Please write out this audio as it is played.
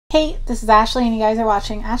Hey, this is Ashley and you guys are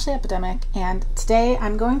watching Ashley Epidemic, and today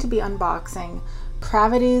I'm going to be unboxing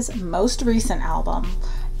Cravity's most recent album.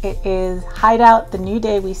 It is Hideout, the new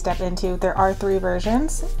day we step into. There are 3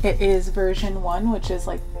 versions. It is version 1, which is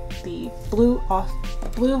like the blue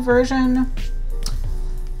version,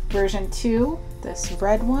 version 2, this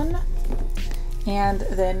red one, and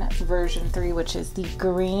then version 3, which is the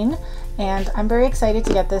green. And I'm very excited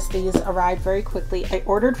to get this. These arrived very quickly. I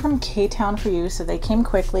ordered from K-Town for You, so they came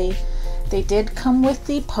quickly. They did come with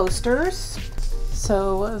the posters.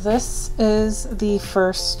 So this is the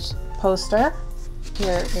first poster.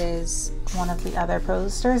 Here is one of the other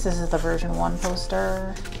posters. This is the version 1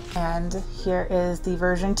 poster. And here is the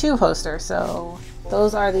version 2 poster. So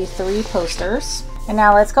those are the 3 posters. And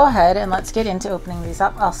now let's go ahead and let's get into opening these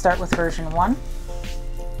up. I'll start with version 1.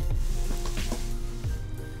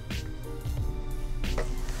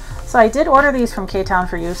 So I did order these from K-Town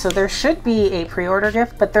for You, so there should be a pre-order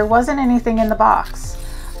gift, but there wasn't anything in the box.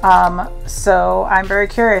 So I'm very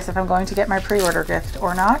curious if I'm going to get my pre-order gift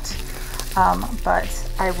or not. But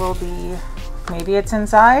I will be, maybe it's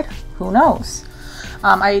inside, who knows.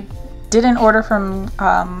 I didn't order from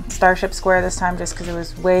Starship Square this time just because it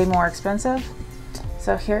was way more expensive.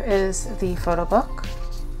 So here is the photo book.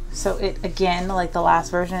 So it, again, like the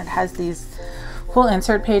last version, it has these full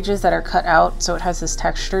insert pages that are cut out, so it has this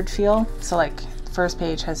textured feel. So like the first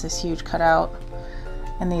page has this huge cutout,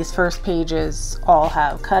 and these first pages all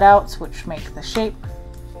have cutouts which make the shape.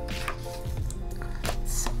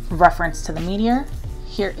 It's reference to the meteor.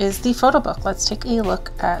 Here is the photo book. Let's take a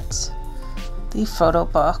look at the photo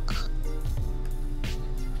book.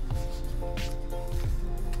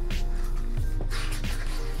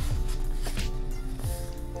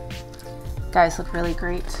 Guys look really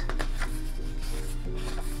great.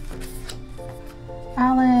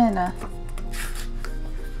 Alan.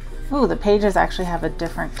 Ooh, the pages actually have a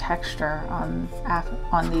different texture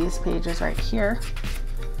on these pages right here.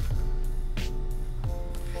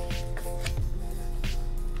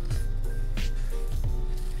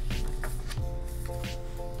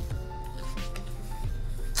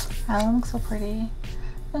 Alan looks so pretty.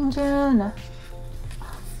 Youngjun.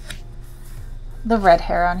 The red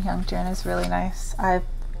hair on Youngjun is really nice. I've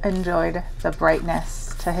enjoyed the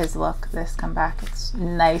brightness to his look this comeback. It's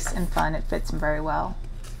nice and fun. It fits him very well.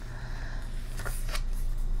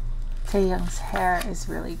 Taeyoung's hair is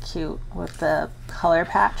really cute with the color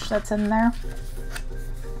patch that's in there.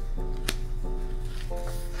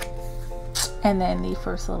 And then the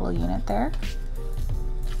first little unit there.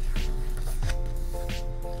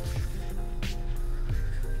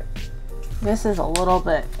 This is a little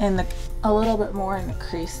bit more in the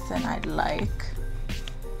crease than I'd like.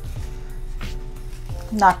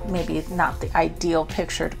 Maybe not the ideal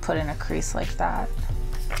picture to put in a crease like that.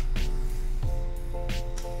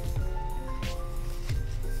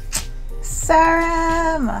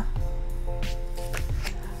 Saram!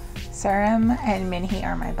 Saram and Minhee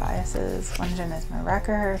are my biases. Wonjun is my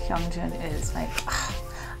wrecker. Hyungjun is my...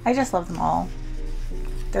 I just love them all.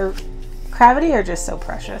 Cravity are just so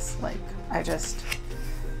precious. Like,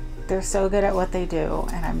 they're so good at what they do,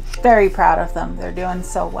 and I'm very proud of them. They're doing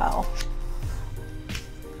so well.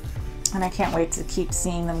 And I can't wait to keep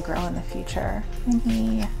seeing them grow in the future.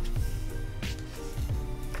 Minhee.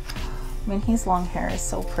 Minhee's long hair is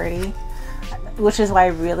so pretty, which is why I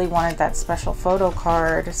really wanted that special photo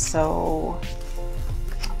card. So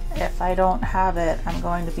if I don't have it, I'm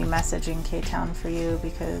going to be messaging K-Town for You,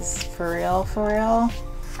 because for real,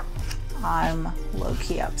 I'm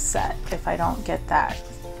low-key upset if I don't get that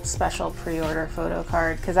special pre-order photo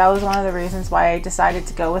card, because that was one of the reasons why I decided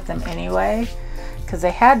to go with them anyway. Because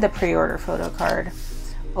they had the pre-order photo card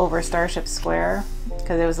over Starship Square,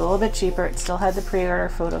 because it was a little bit cheaper. It still had the pre-order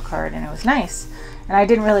photo card, and it was nice. And I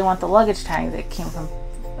didn't really want the luggage tag that came from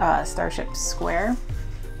Starship Square,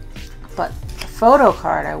 but the photo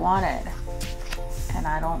card I wanted, and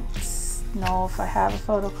I don't know if I have a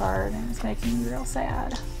photo card, and it's making me real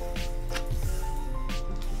sad.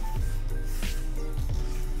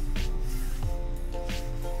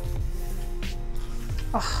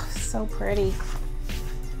 Oh, so pretty.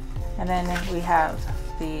 And then we have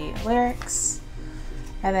the lyrics,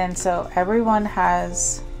 and then so everyone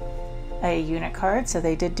has a unit card, so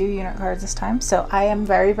they did do unit cards this time. So I am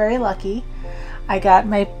very, very lucky. I got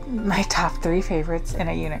my top 3 favorites in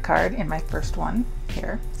a unit card in my first one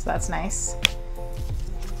here, so that's nice.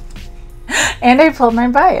 And I pulled my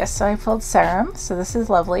bias, so I pulled Serum, so this is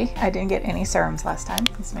lovely. I didn't get any Serums last time.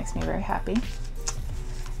 This makes me very happy.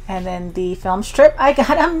 And then the film strip, I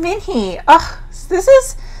got a Minhee. Oh, this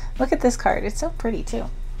is... Look at this card. It's so pretty too.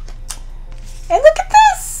 And look at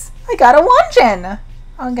this! I got a Wonjin.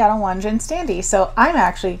 I got a Wonjin standee. So I'm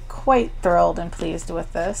actually quite thrilled and pleased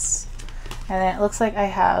with this. And then it looks like I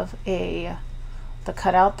have the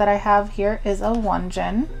cutout that I have here is a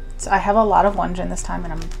Wonjin. So I have a lot of Wonjin this time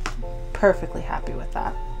and I'm perfectly happy with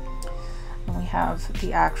that. And we have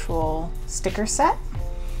the actual sticker set.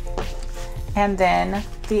 And then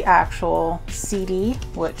the actual CD,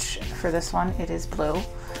 which for this one, it is blue.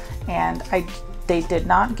 And they did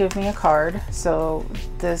not give me a card, so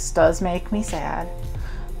this does make me sad.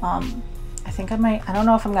 I think I don't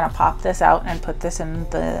know if I'm gonna pop this out and put this in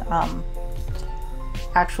the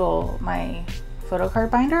my photo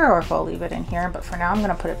card binder or if I'll leave it in here, but for now I'm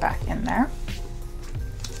gonna put it back in there.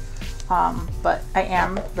 But I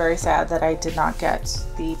am very sad that I did not get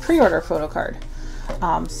the pre-order photo card.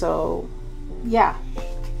 So yeah,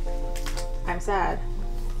 I'm sad.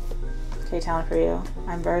 K-Town for you.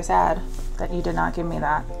 I'm very sad that you did not give me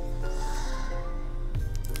that.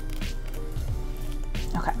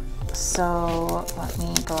 Okay, so let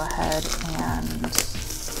me go ahead and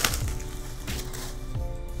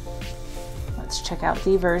let's check out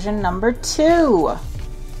the version number 2.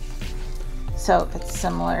 So it's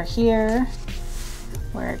similar here,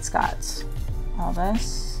 where it's got all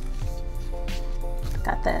this.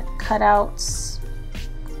 Got the cutouts,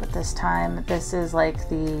 but this time this is like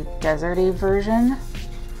the deserty version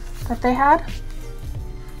that they had.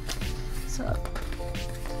 So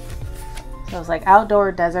it was like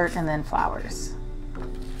outdoor, desert, and then flowers.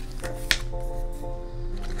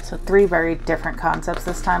 So 3 very different concepts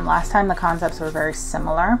this time. Last time the concepts were very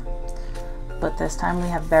similar, but this time we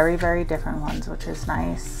have very, very different ones, which is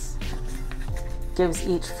nice. Gives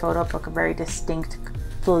each photo book a very distinct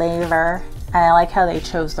flavor. And I like how they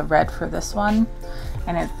chose the red for this one.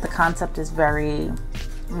 And the concept is very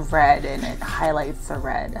red and it highlights the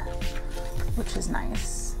red, which is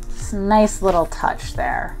nice. It's a nice little touch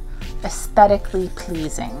there. Aesthetically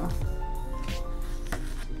pleasing.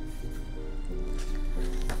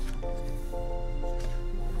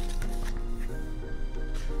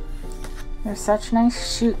 They're such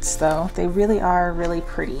nice shoots though. They really are really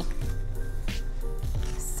pretty.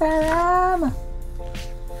 Saram!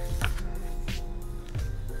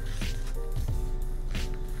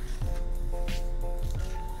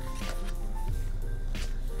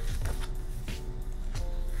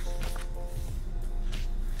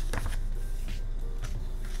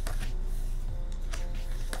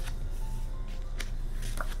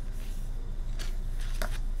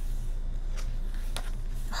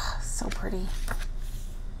 So pretty.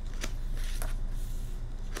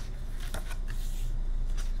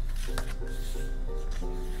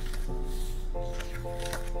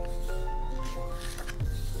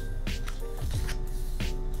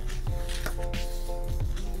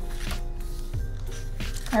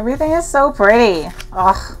 Everything is so pretty.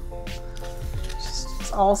 Ugh.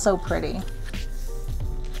 It's all so pretty.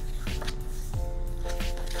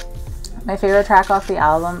 My favorite track off the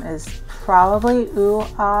album is probably Ooh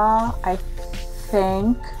Ah, I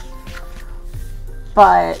think,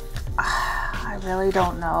 but I really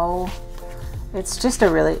don't know. It's just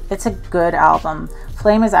it's a good album.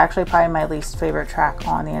 Flame is actually probably my least favorite track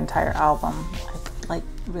on the entire album.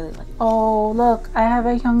 Really like, oh look, I have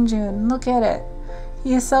a Hyungjun, look at it.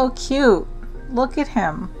 He is so cute. Look at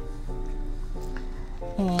him.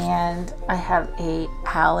 And I have a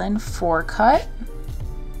Alan 4-cut.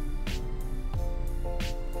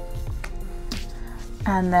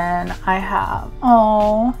 And then I have,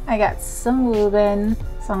 I got some Wooben,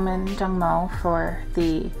 Sungmin, Jungmo for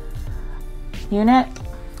the unit.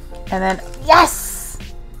 And then, yes!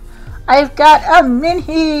 I've got a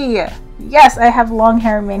Minhee! Yes, I have long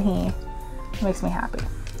hair Minhee. It makes me happy.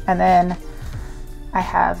 And then I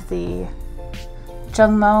have the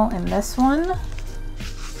Jungmo in this one.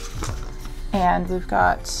 And we've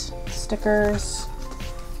got stickers.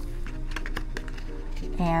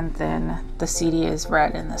 And then the CD is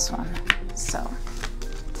red in this one. So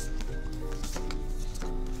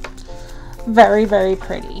very, very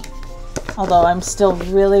pretty. Although I'm still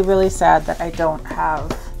really, really sad that I don't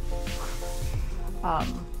have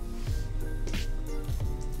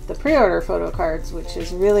the pre-order photo cards, which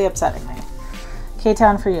is really upsetting me.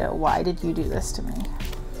 K-Town for you, why did you do this to me?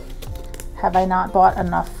 Have I not bought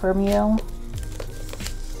enough from you?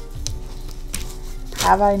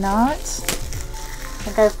 Have I not? I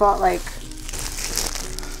think I've bought like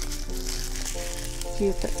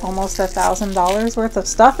almost $1,000 worth of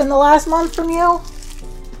stuff in the last month from you.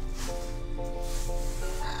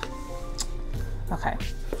 Okay.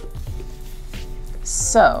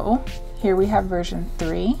 So here we have version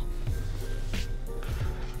 3.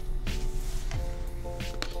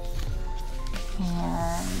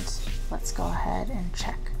 And let's go ahead and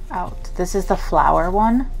check out. This is the flower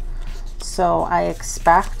one, so I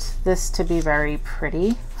expect this to be very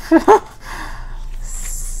pretty.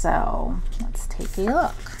 So let's take a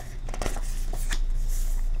look.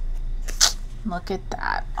 Look at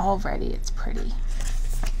that. Already it's pretty.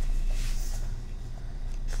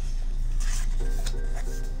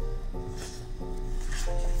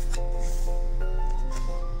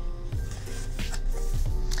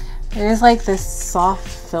 There's like this soft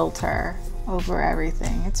filter over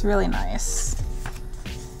everything. It's really nice.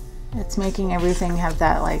 It's making everything have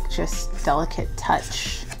that like just delicate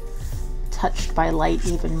touch, touched by light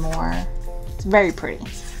even more. It's very pretty.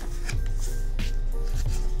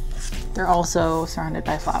 They're also surrounded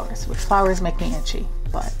by flowers, which flowers make me itchy,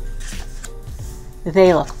 but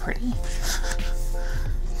they look pretty.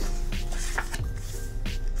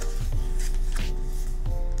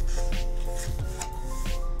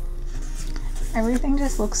 Everything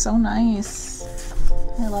just looks so nice.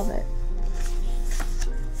 I love it.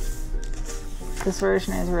 This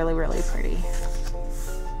version is really, really pretty.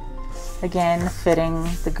 Again, fitting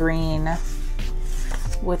the green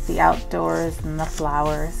with the outdoors and the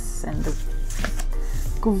flowers and the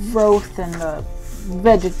growth and the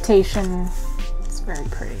vegetation. It's very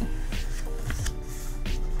pretty.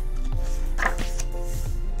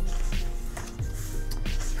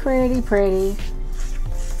 Pretty, pretty.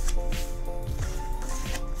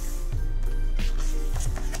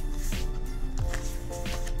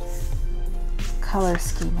 Color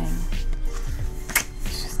scheming.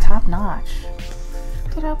 It's just top notch.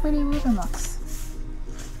 Look at how pretty Reuben looks.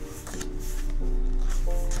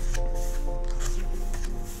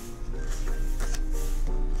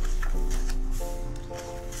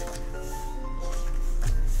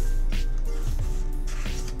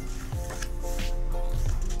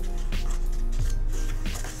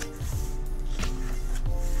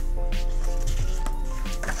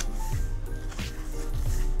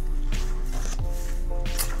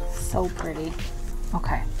 So pretty.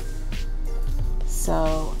 Okay,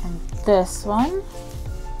 so in this one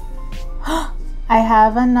I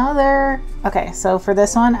have another. Okay, so for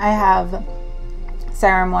this one I have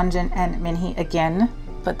Sarum, Wonjin, and Minhee again,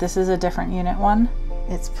 but this is a different unit one.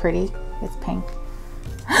 It's pretty. It's pink.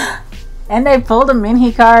 And I pulled a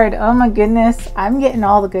Minhee card. Oh my goodness, I'm getting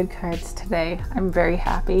all the good cards today. I'm very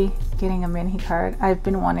happy getting a Minhee card. I've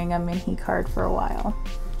been wanting a Minhee card for a while,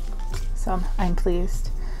 so I'm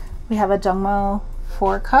pleased. We have a Jungmo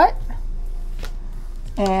 4 cut,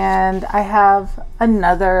 and I have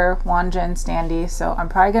another Wonjin standee, so I'm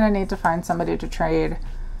probably gonna need to find somebody to trade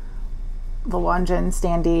the Wonjin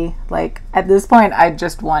standee. Like at this point I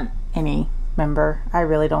just want any member. I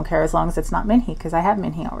really don't care as long as it's not Minhee, because I have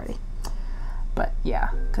Minhee already. But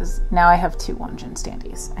yeah, because now I have 2 Wonjin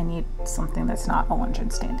standees. I need something that's not a Wonjin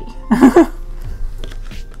standee.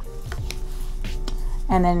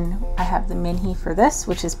 And then I have the Minhee for this,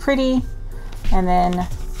 which is pretty, and then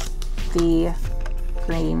the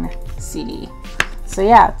green CD. So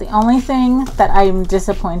yeah, the only thing that I'm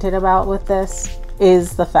disappointed about with this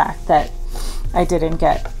is the fact that I didn't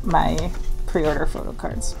get my pre-order photo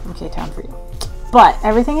cards from K-Town for You. But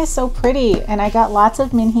everything is so pretty, and I got lots of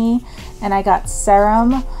Minhee, and I got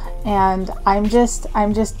Sarum, and I'm just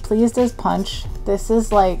pleased as punch. This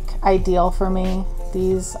is like ideal for me.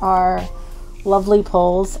 These are lovely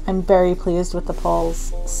pulls. I'm very pleased with the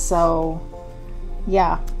pulls, so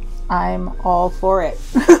yeah, I'm all for it.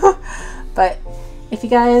 But if you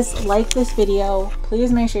guys like this video,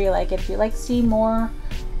 please make sure you like it. If you'd like to see more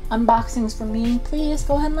unboxings from me, please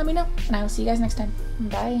go ahead and let me know, and I will see you guys next time.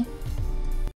 Bye.